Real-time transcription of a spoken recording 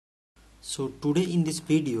So today in this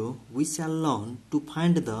video we shall learn to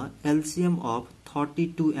find the LCM of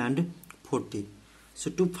 32 and 40.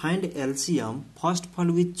 So to find LCM, first of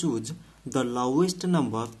all we choose the lowest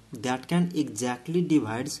number that can exactly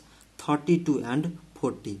divides 32 and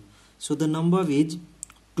 40. So the number is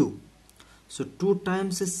 2. So 2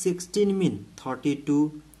 times 16 mean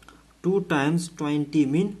 32, 2 times 20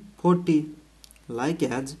 mean 40. Like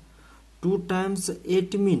as 2 times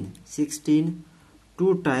 8 mean 16,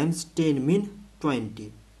 2 times 10 mean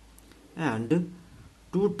 20, and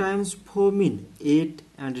 2 times 4 mean 8,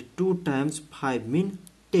 and 2 times 5 mean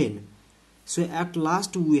 10. So at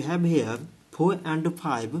last we have here 4 and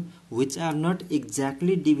 5 which are not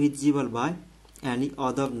exactly divisible by any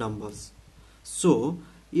other numbers. So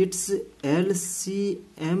its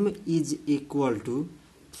LCM is equal to,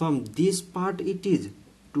 from this part it is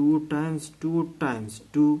 2 times 2 times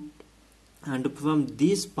 2, and from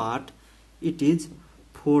this part it is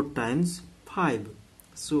 4 times 5.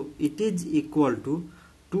 So it is equal to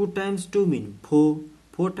 2 times 2 mean 4,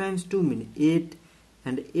 4 times 2 mean 8,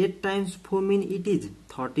 and 8 times 4 mean it is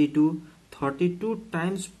 32, 32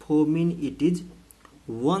 times 4 mean it is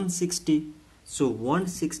 160. So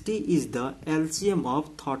 160 is the LCM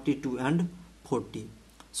of 32 and 40.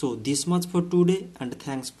 So this much for today, and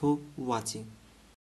thanks for watching.